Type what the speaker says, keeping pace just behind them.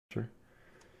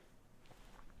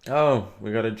Oh,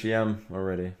 we got a GM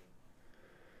already.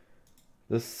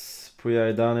 This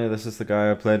Puyaidani, this is the guy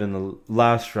I played in the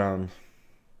last round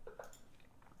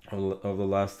of the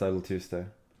last Title Tuesday.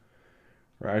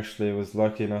 Where I actually was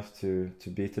lucky enough to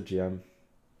beat the GM.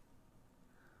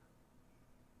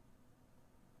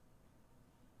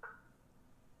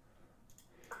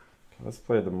 Okay, let's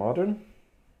play the Modern.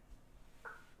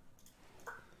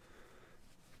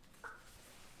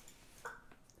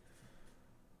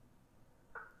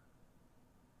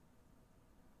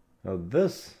 Oh,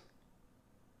 this.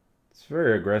 It's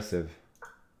very aggressive.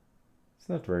 It's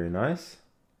not very nice.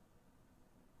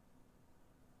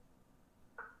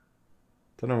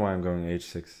 Don't know why I'm going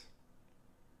h6.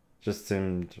 Just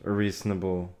seemed a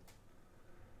reasonable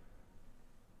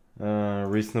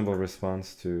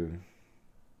response to...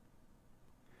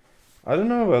 I don't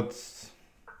know about...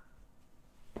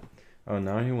 Oh,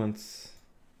 now he wants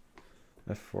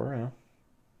f4, yeah.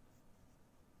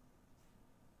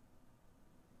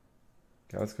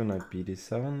 Okay, let's go knight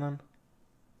bd7 then.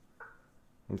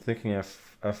 I'm thinking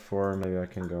f4, maybe I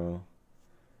can go...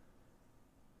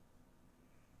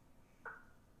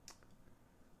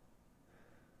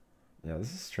 Yeah,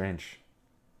 this is strange.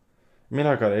 I mean,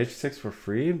 I got h6 for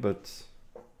free, but...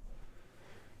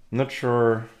 Not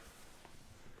sure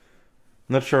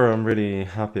I'm really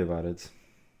happy about it.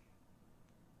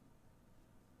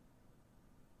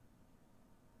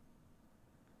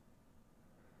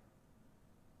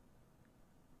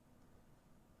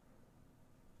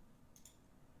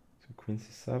 So queen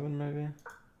c7 maybe?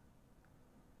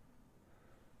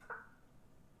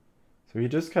 So he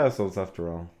just castles after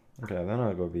all. Okay, then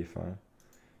I'll go b5.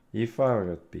 e5, I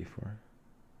got b4.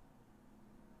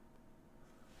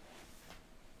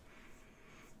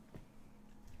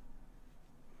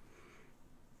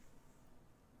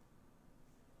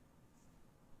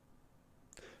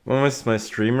 When was my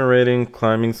streamer rating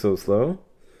climbing so slow?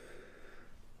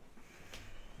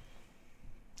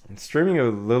 I'm streaming a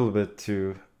little bit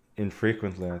too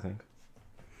infrequently, I think.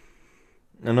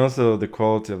 And also the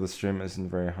quality of the stream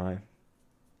isn't very high.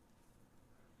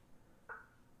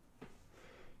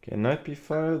 Okay, knight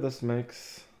b5, this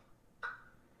makes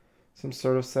some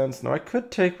sort of sense. Now I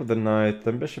could take with the knight,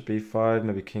 then bishop e5,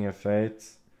 maybe king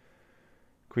f8.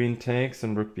 Queen takes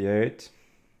and rook b8.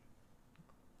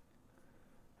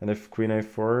 And if queen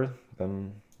a4,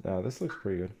 then yeah, this looks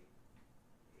pretty good.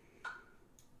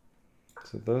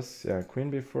 So this, yeah,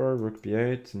 queen b4, rook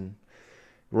b8, and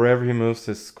wherever he moves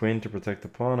his queen to protect the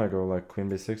pawn, I go like queen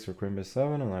b6 or queen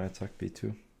b7, and I attack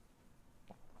b2.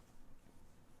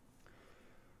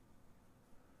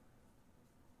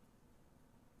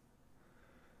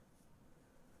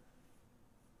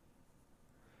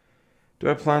 Do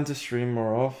I plan to stream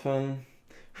more often?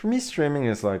 For me, streaming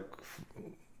is like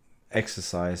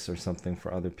exercise or something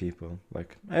for other people.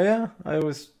 Like, yeah, I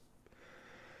always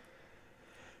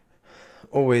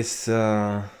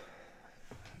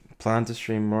plan to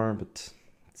stream more, but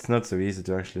it's not so easy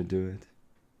to actually do it.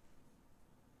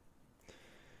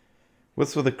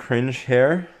 What's with the cringe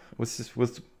hair? What's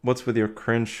with your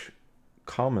cringe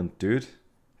comment, dude?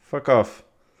 Fuck off.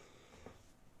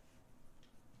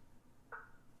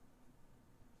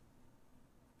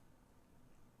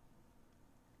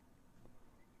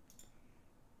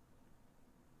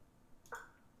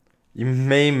 You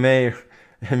may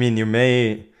I mean, you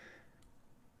may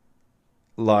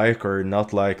like or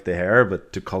not like the hair,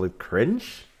 but to call it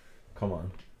cringe? Come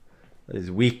on. That is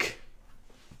weak.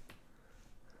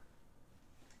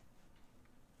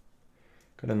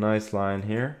 Got a nice line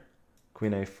here.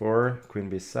 Queen a4, queen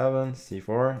b7,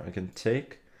 c4. I can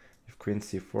take. If queen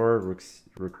c4,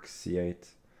 rook c8.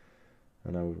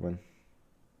 And I would win.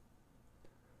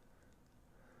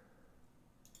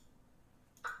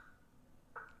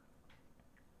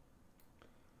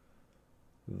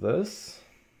 This.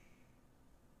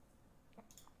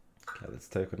 Okay, let's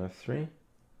take on f3.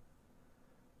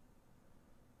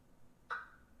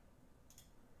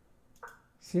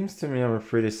 Seems to me I'm a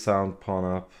pretty sound pawn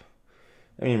up.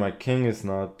 I mean, my king is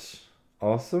not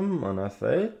awesome on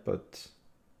f8, but...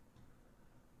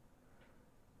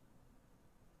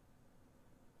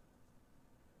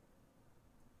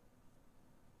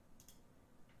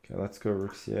 Okay, let's go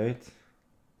rook c8.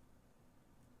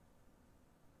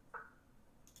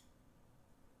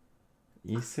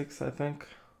 e6, I think.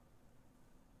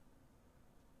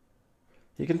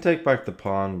 He can take back the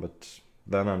pawn, but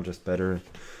then I'm just better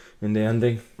in the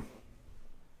ending.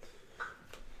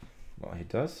 Well, he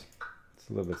does. It's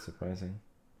a little bit surprising.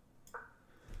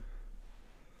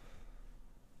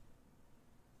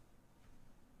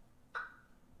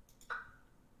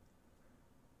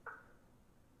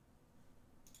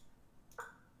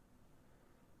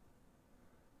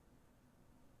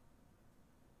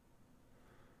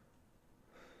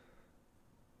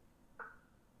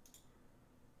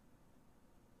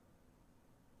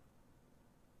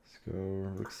 go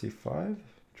rook c5.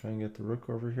 Try and get the rook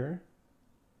over here.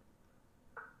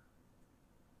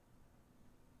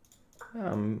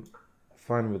 Yeah, I'm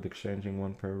fine with exchanging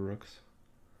one pair of rooks.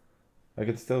 I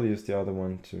could still use the other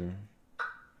one to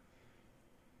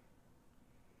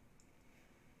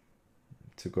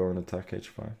go and attack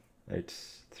h5.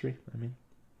 h3, I mean.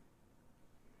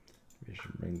 We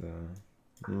should bring the...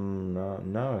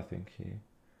 no, I think he...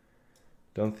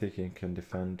 Don't think he can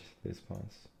defend these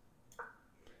pawns.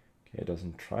 Okay, he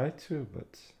doesn't try to,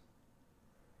 but...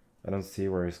 I don't see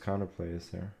where his counterplay is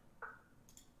here.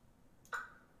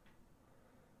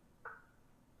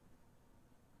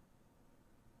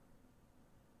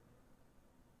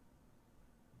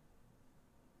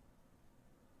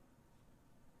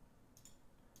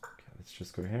 Okay, let's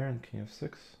just go here and king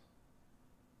f6.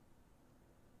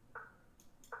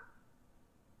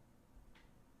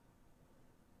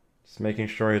 Just making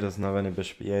sure he doesn't have any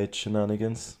bishop e8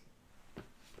 shenanigans.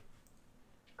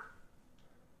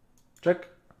 Check.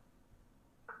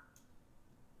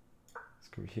 Let's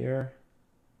go here.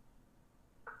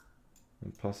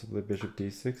 And possibly bishop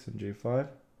d6 and g5.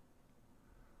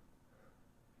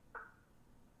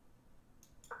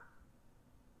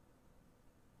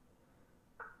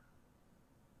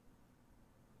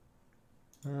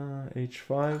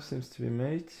 H5 seems to be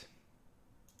mate.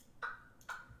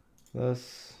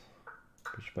 Plus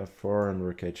bishop f4 and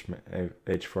rook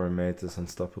h4 mate is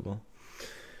unstoppable.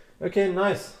 Okay,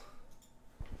 nice.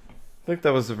 I think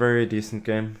that was a very decent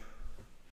game.